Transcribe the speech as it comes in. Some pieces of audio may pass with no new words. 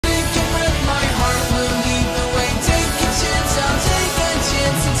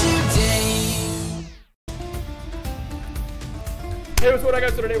Hey, what's going on,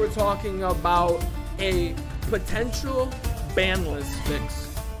 guys? So today we're talking about a potential ban list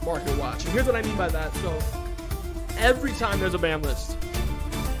fix market watch. And here's what I mean by that. So every time there's a ban list,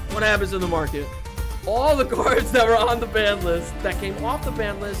 what happens in the market? All the cards that were on the ban list that came off the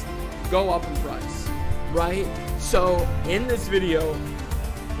ban list go up in price, right? So in this video,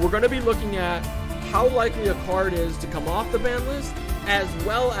 we're going to be looking at how likely a card is to come off the ban list, as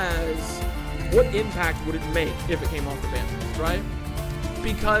well as what impact would it make if it came off the ban list, right?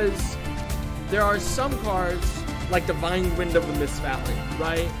 Because there are some cards like Divine Wind of the Mist Valley,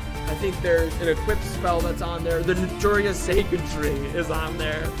 right? I think there's an equipped spell that's on there. The Naturia Sacred Tree is on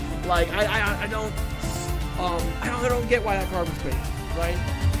there. Like I don't get why that card was banned, right?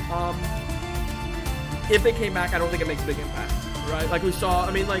 If it came back, I don't think it makes a big impact, right? Like we saw,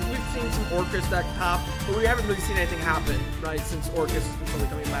 I mean, like we've seen some Orcus deck pop, but we haven't really seen anything happen, right? Since Orcus is really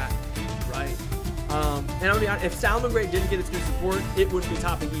coming back, right? And I'll be honest, if Salamangreat didn't get its new support, it wouldn't be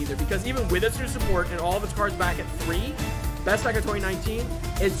topping either. Because even with its new support and all of its cards back at 3, best deck of 2019,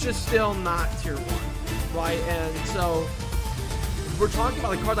 it's just still not tier 1, right? And so we're talking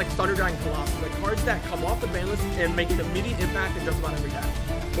about like cards like Thunder Dragon Colossus, like cards that come off the ban list and make an immediate impact in just about every deck,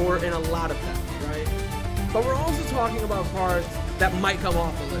 or in a lot of decks, right? But we're also talking about cards that might come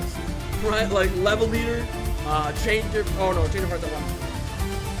off the list, right? Like Level Leader, Change of Hearts at 1.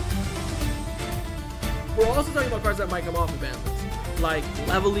 We're also talking about cards that might come off the ban list, like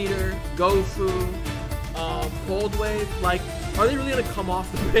Level Leader, Gofu, Cold Wave. Like, are they really gonna come off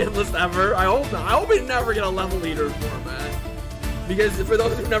the ban list ever? I hope not. I hope we never get a Level Leader format, because for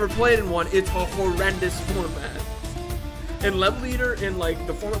those who've never played in one, it's a horrendous format. And Level Leader in like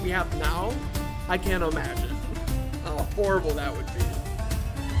the format we have now, I can't imagine how horrible that would be.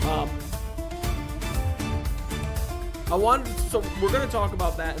 So we're going to talk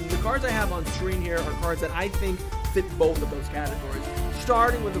about that, and the cards I have on screen here are cards that I think fit both of those categories.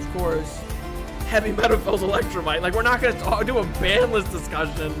 Starting with, of course, Heavy Metalfoes Electrumite. Like, we're not going to do a ban list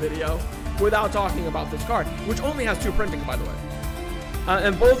discussion video without talking about this card, which only has 2 printing, by the way.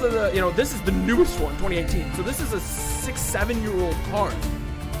 And both of the, this is the newest one, 2018. So this is a 6-7-year-old card,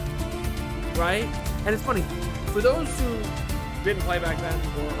 right? And it's funny, for those who didn't play back then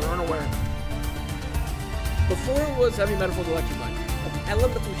or aren't aware, before it was Heavy Metalfoes Electrumite,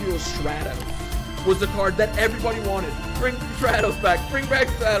 Elemental Hero Stratos was the card that everybody wanted. Bring Stratos back, bring back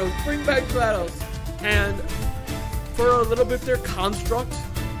Stratos, bring back Stratos. And for a little bit there, Construct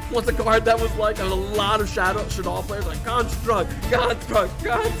was a card that was like, there was a lot of Shaddoll players like Construct,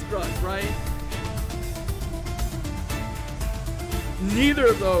 right? Neither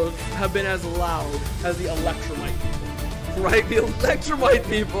of those have been as loud as the Electrumite people, right? The Electrumite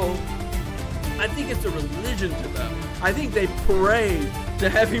people, I think it's a religion to them. I think they pray to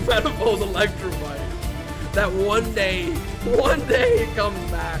Heavy Metalfoes Electrumite that one day it comes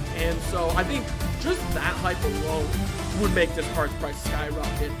back. And so I think just that hype alone would make this card's price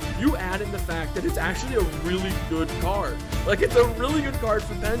skyrocket. You add in the fact that it's actually a really good card. Like, it's a really good card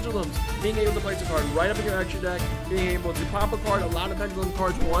for Pendulums. Being able to place a card right up in your extra deck, being able to pop a card, a lot of Pendulum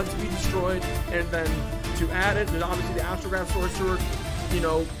cards want to be destroyed, and then to add it, there's obviously the Astrograph Sorcerer,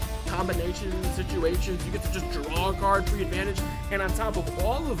 combination situations, you get to just draw a card for your advantage, and on top of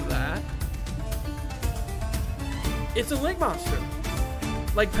all of that, it's a Link Monster.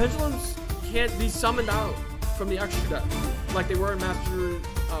 Like, Pendulums can't be summoned out from the extra deck like they were in Master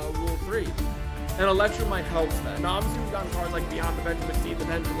Rule 3, and Electrumite helps that. Now obviously we've gotten cards like Beyond the Pendulum, Exceed the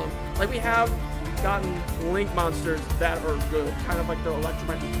Pendulum, like we have gotten Link Monsters that are good, kind of like the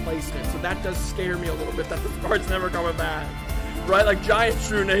Electrumite replacement, so that does scare me a little bit that this card's never coming back. Right, like Giant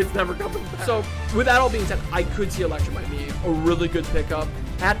Shrew-Nade's never coming back. So, with that all being said, I could see Electrumite being a really good pickup.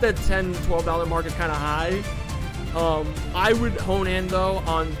 At the $10, $12 mark is kind of high. I would hone in, though,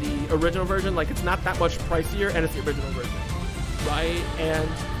 on the original version. Like, it's not that much pricier, and it's the original version, right? And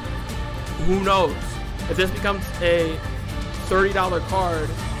who knows? If this becomes a $30 card,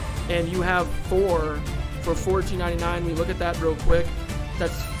 and you have 4 for $14.99, we look at that real quick.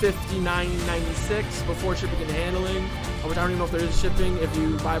 That's $59.96 before shipping and handling. Which I don't even know if there is shipping if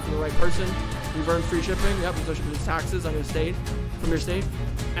you buy it from the right person. You've earned free shipping. Yep, so shipping is taxes on your state, from your state.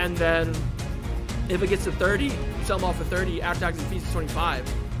 And then if it gets to 30, you sell them off for 30. After taxes and fees is 25.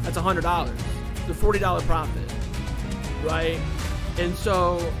 That's $100. It's a $40 profit, right? And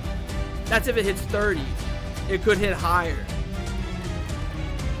so that's if it hits 30. It could hit higher.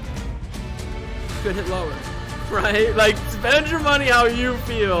 It could hit lower, right? Like, spend your money how you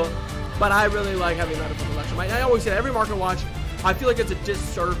feel. But I really like Heavy Metalfoes Electrumite. I always say, every market watch, I feel like it's a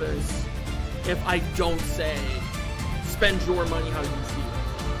disservice if I don't say, spend your money how you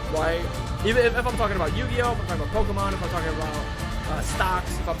feel, right? Even if I'm talking about Yu-Gi-Oh!, if I'm talking about Pokemon, if I'm talking about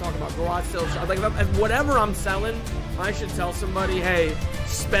stocks, if I'm talking about garage sales, like if whatever I'm selling, I should tell somebody, hey,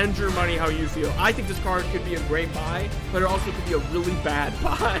 spend your money how you feel. I think this card could be a great buy, but it also could be a really bad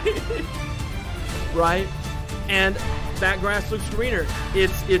buy, right? And that grass looks greener.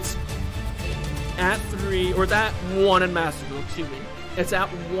 It's at 3, or it's at 1 in Master Duel, excuse me. It's at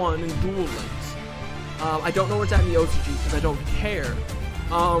 1 in Duel Links. I don't know where it's at in the OCG because I don't care.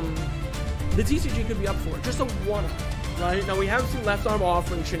 The TCG could be up for it, just a 1-up, right? Now we have some left arm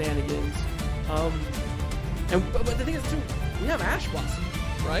offering shenanigans, but the thing is too, we have Ash Blossom,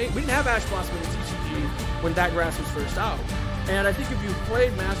 right? We didn't have Ash Blossom in the TCG when that grass was first out, and I think if you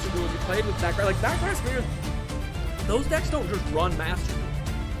played Master Duel, you played with that grass, like that grass greener, those decks don't just run Master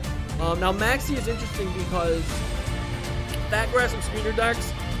Duel. Now Maxi is interesting because that grass and screener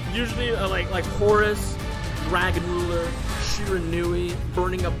decks usually like Horus, Dragon Ruler, Shiranui,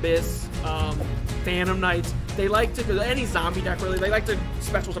 Burning Abyss, Phantom Knights. They like to, any zombie deck really, they like to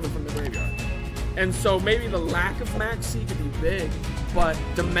special summon from the graveyard. And so maybe the lack of Maxi could be big, but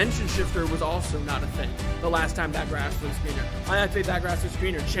Dimension Shifter was also not a thing the last time that grass was screener. I activate that grass was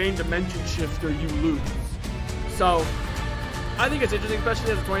screener, chain Dimension Shifter, you lose. So I think it's interesting,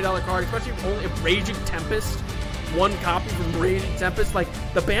 especially as a $20 card, especially only if Raging Tempest, 1 copy from Raging Tempest, like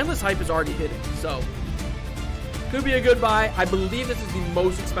the banless hype is already hitting, so could be a good buy. I believe this is the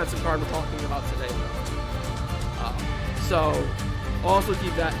most expensive card we're talking about today. So also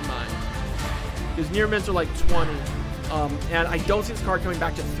keep that in mind. Because near mints are like 20. And I don't see this card coming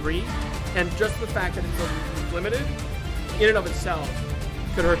back to 3. And just the fact that it's limited, in and of itself,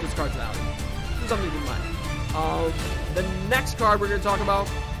 could hurt this card's value. So something to keep in mind. The next card we're going to talk about,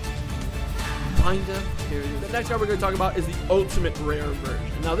 Wind Up Period. The next card we're going to talk about is the Ultimate Rare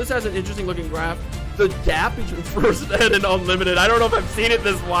version. Now this has an interesting looking graph. The gap between First Ed and Unlimited, I don't know if I've seen it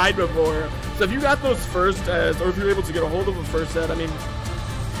this wide before. So if you got those First Eds, or if you're able to get a hold of a First Ed, I mean,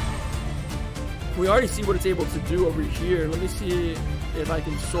 we already see what it's able to do over here. Let me see if I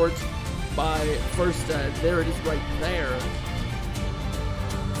can sort by First Ed. There it is right there.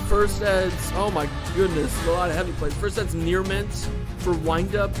 First Eds, oh my goodness, there's a lot of heavy plays. First Ed's near mint for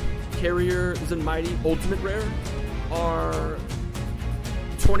Wind Up, Carrier, Zenmighty, Ultimate Rare are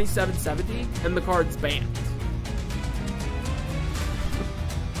 $27.70, and the card's banned.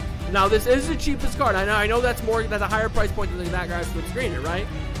 Now this is the cheapest card. I know that's a higher price point than that guy's with screener, right?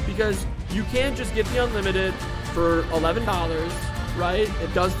 Because you can't just get the Unlimited for $11, right?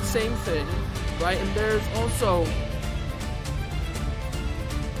 It does the same thing, right? And there's also,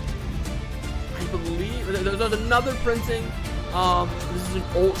 I believe, there's another printing. This is an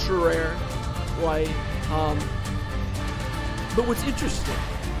ultra rare, right? But what's interesting,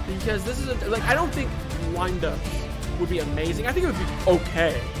 because this is like, I don't think windups would be amazing. I think it would be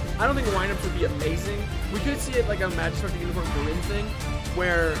okay. I don't think windups would be amazing. We could see it like a Magic Spectre Unicorn Corinne thing,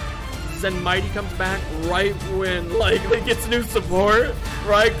 where Zenmighty comes back right when like it gets new support,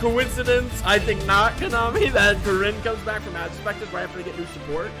 right? Coincidence? I think not, Konami, that Corinne comes back from Magic Spectres right after they get new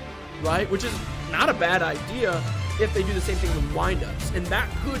support, right? Which is not a bad idea if they do the same thing with windups. And that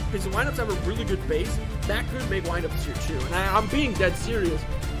could, because windups have a really good base, that could make windups here too. And I'm being dead serious,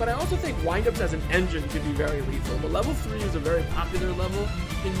 but I also think windups as an engine could be very lethal. The level 3 is a very popular level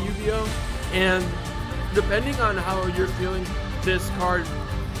in Yu-Gi-Oh! And depending on how you're feeling, this card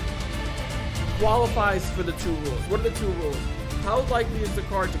qualifies for the 2 rules. What are the 2 rules? How likely is the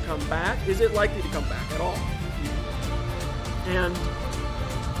card to come back? Is it likely to come back at all? And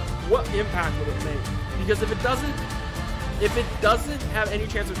what impact will it make? Because if it doesn't have any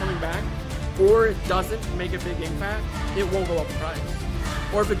chance of coming back, or it doesn't make a big impact, it won't go up in price.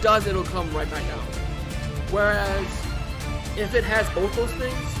 Or if it does, it'll come right back down. Whereas, if it has both those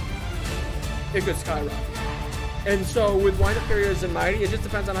things, it could skyrocket. And so with Windup Carriers and Mighty, it just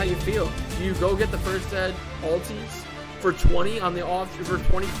depends on how you feel. Do you go get the First Ed Altis for 20 on the off, for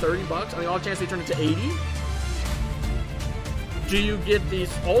 20, 30 bucks on the off chance they turn it to 80? Do you get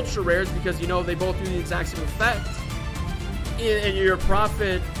these ultra rares because you know they both do the exact same effect, and your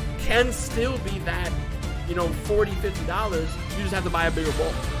profit can still be that, you know, $40, $50. You just have to buy a bigger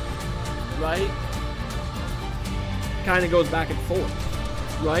bulk, right? Kind of goes back and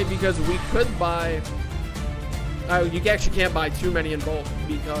forth, right? Because we could buy, you actually can't buy too many in bulk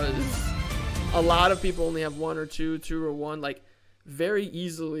because a lot of people only have 1 or 2, 2 or 1. Like, very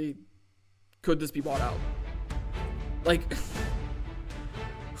easily could this be bought out? Like,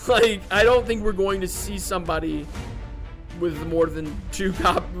 I don't think we're going to see somebody with more than 3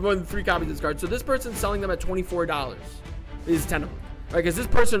 copies of this card. So this person's selling them at $24. Is 10 of them, right? Because this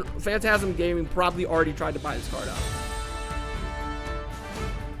person, Phantasm Gaming, probably already tried to buy this card out.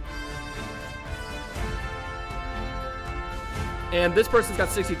 And this person's got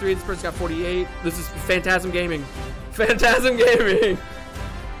 63. This person's got 48. This is Phantasm Gaming. Phantasm Gaming.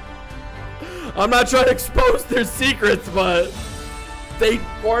 I'm not trying to expose their secrets, but they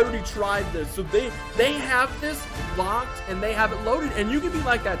already tried this. So they have this locked and they have it loaded. And you can be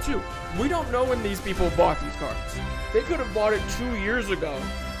like that too. We don't know when these people bought these cards. They could have bought it 2 years ago,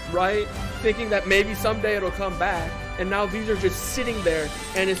 right? Thinking that maybe someday it'll come back. And now these are just sitting there.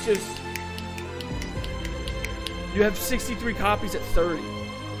 And it's just... You have 63 copies at 30.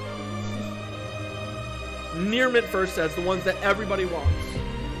 Near mint first sets, the ones that everybody wants,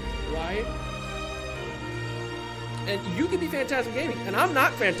 right? And you can be Phantasm Gaming, and I'm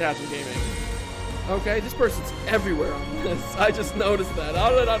not Phantasm Gaming. Okay, this person's everywhere on this. I just noticed that.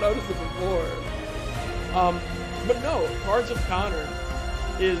 How did I notice it before? But no, Cards of Connor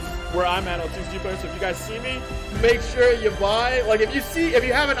is where I'm at on 2 Player. So if you guys see me, make sure you buy. Like if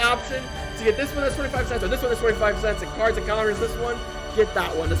you have an option to get this one that's 25 cents or this one that's 25 cents, and Cards of Connor is this one, get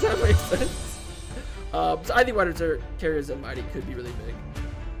that one. Does that make sense? So I think Wider Carriers and Mighty could be really big.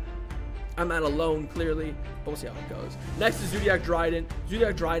 I'm at a loan, clearly, but we'll see how it goes. Next is Zoodiac Dryden.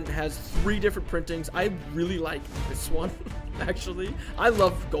 Zoodiac Dryden has 3 different printings. I really like this one, actually. I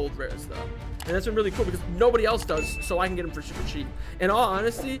love gold rares, though. And that's been really cool because nobody else does, so I can get them for super cheap. In all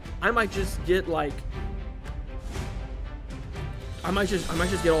honesty, I might just get, like... I might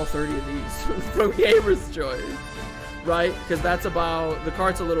just get all 30 of these from Gamer's Choice, right? Because that's about... The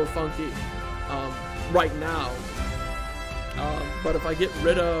card's a little funky right now. But if I get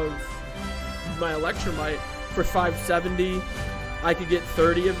rid of my Electromite for 570, I could get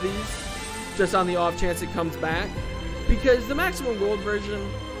 30 of these just on the off chance it comes back, because the maximum gold version,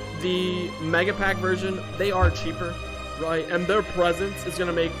 the mega pack version, they are cheaper, right? And their presence is going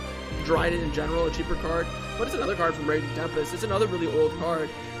to make Dryden in general a cheaper card. But it's another card from Raging Tempest. It's another really old card,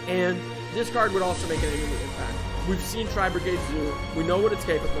 and this card would also make an immediate impact. We've seen Tri-Brigade Zoo. We know what it's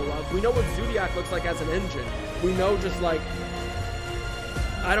capable of. We know what Zoodiac looks like as an engine. We know just like,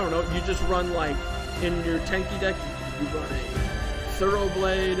 I don't know, you just run like, in your tanky deck, you run a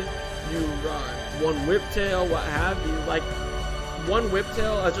Thoroughblade, you run one Whiptail, what have you. Like, one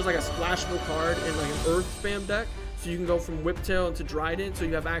Whiptail is just like a splashable card in like an Earth spam deck. So you can go from Whiptail into Dryden, so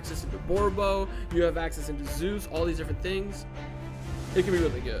you have access into Borbo, you have access into Zeus, all these different things. It can be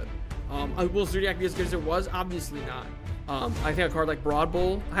really good. Will Zoodiac be as good as it was? Obviously not. I think a card like Broad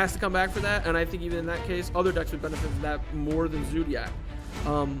Bowl has to come back for that, and I think even in that case, other decks would benefit from that more than Zoodiac.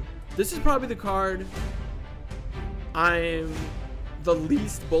 This is probably the card I'm the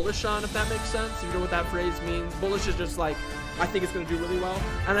least bullish on, if that makes sense. You know what that phrase means? Bullish is just like, I think it's going to do really well.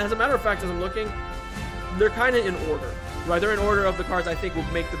 And as a matter of fact, as I'm looking, they're kind of in order, right? They're in order of the cards I think will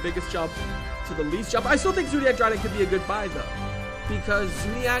make the biggest jump to the least jump. I still think Zoodiac Dryden could be a good buy, though, because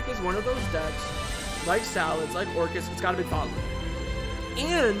Zoodiac is one of those decks, like Salads, like Orcus, it's got a big following.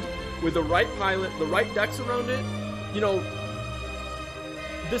 And with the right pilot, the right decks around it, you know,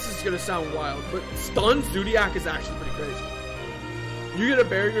 this is going to sound wild, but Stun Zoodiac is actually pretty crazy. You get a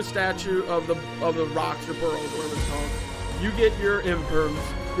barrier statue of the rocks, your burrows, whatever it's called. You get your imperms,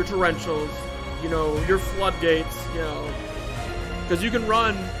 your torrentials, you know, your floodgates, you know, because you can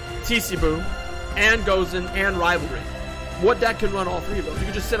run TC and Gozen and Rivalry. What deck can run all 3 of those? You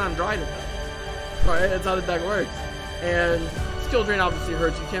can just sit on Dryden. Right? That's how the deck works. And Skill Drain obviously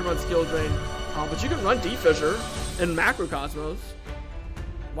hurts. You can't run Skill Drain, but you can run D-Fissure and Macrocosmos.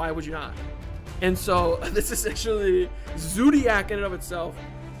 Why would you not? And so this is actually Zoodiac in and of itself.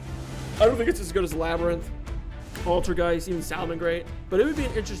 I don't think it's as good as Labyrinth, Altergeist, even Salamangreat, but it would be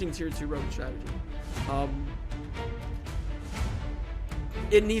an interesting tier 2 rogue strategy.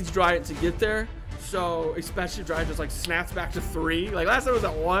 It needs Dryden to get there, so especially if Dryden just like snaps back to 3. Like last time it was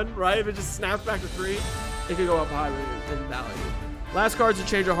at 1, right? If it just snaps back to 3, it could go up high in value. Last card's a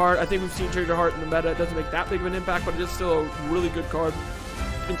Change of Heart. I think we've seen Change of Heart in the meta. It doesn't make that big of an impact, but it is still a really good card.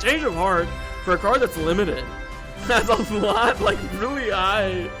 And Change of Heart, for a card that's limited, has a lot, like, really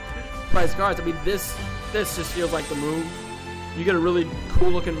high price cards. I mean, this just feels like the move. You get a really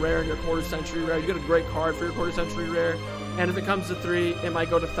cool-looking rare in your quarter-century rare. You get a great card for your quarter-century rare. And if it comes to 3, it might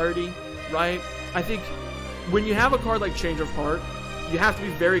go to 30, right? I think when you have a card like Change of Heart, you have to be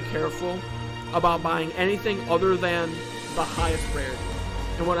very careful about buying anything other than the highest rarity.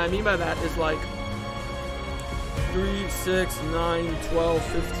 And what I mean by that is, like, 3, 6, 9, 12,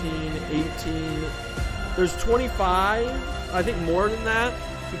 15, 18. There's 25. I think more than that,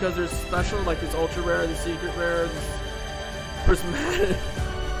 because there's special, like this ultra rare, the secret rare, this prismatic.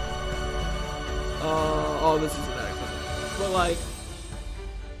 Oh, this is an excellent. But like,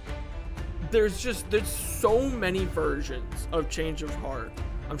 there's so many versions of Change of Heart.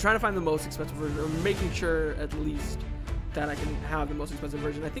 I'm trying to find the most expensive version. I'm making sure at least that I can have the most expensive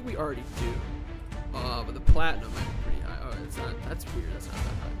version. I think we already do. But the platinum might be pretty high. Oh, it's not. That's weird. That's not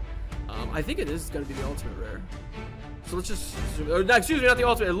that high. I think it is going to be the ultimate rare. So let's just. Excuse me, not the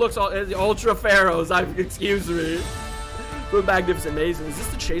ultimate. It looks all the ultra pharaohs. Excuse me. For Magnificent Maven. Is this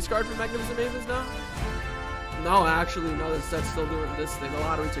the chase card for Magnificent Mavens now? No, actually, no. That's still doing this thing. The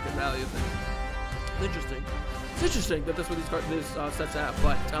lottery ticket value thing. Interesting. It's interesting that that's what these sets have.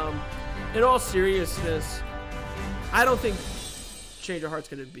 But in all seriousness, I don't think Change of Heart's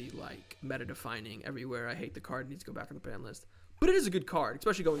gonna be like meta defining everywhere. I hate the card. It needs to go back on the ban list. But it is a good card,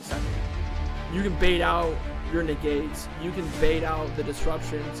 especially going second. You can bait out your negates. You can bait out the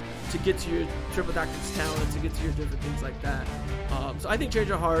disruptions to get to your triple tactics talent, to get to your different things like that. So I think Change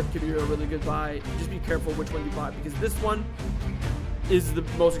of Heart could be a really good buy. Just be careful which one you buy, because this one is the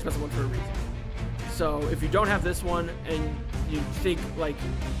most expensive one for a reason. So if you don't have this one and you think like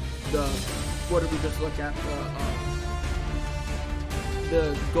what did we just look at?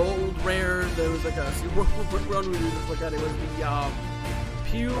 The gold rare. There was like what one we just look at? It was the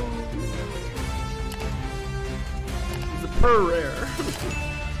Pew. The per rare.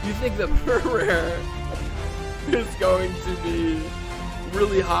 You think the per rare is going to be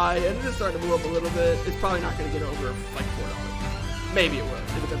really high, and it is starting to move up a little bit. It's probably not going to get over like $4. Maybe it will.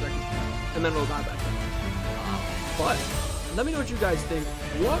 It depends on, and then it'll die back. But let me know what you guys think.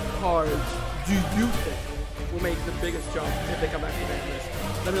 What cards do you think will make the biggest jump if they come back to the ban list?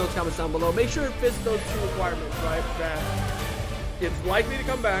 Let me know in the comments down below. Make sure it fits those two requirements, right? That it's likely to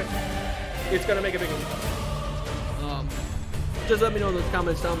come back. It's going to make a big impact. Just let me know in the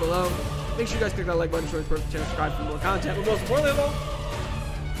comments down below. Make sure you guys click that like button, share the channel, subscribe for more content. But most importantly, though,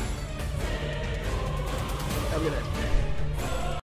 have a good day.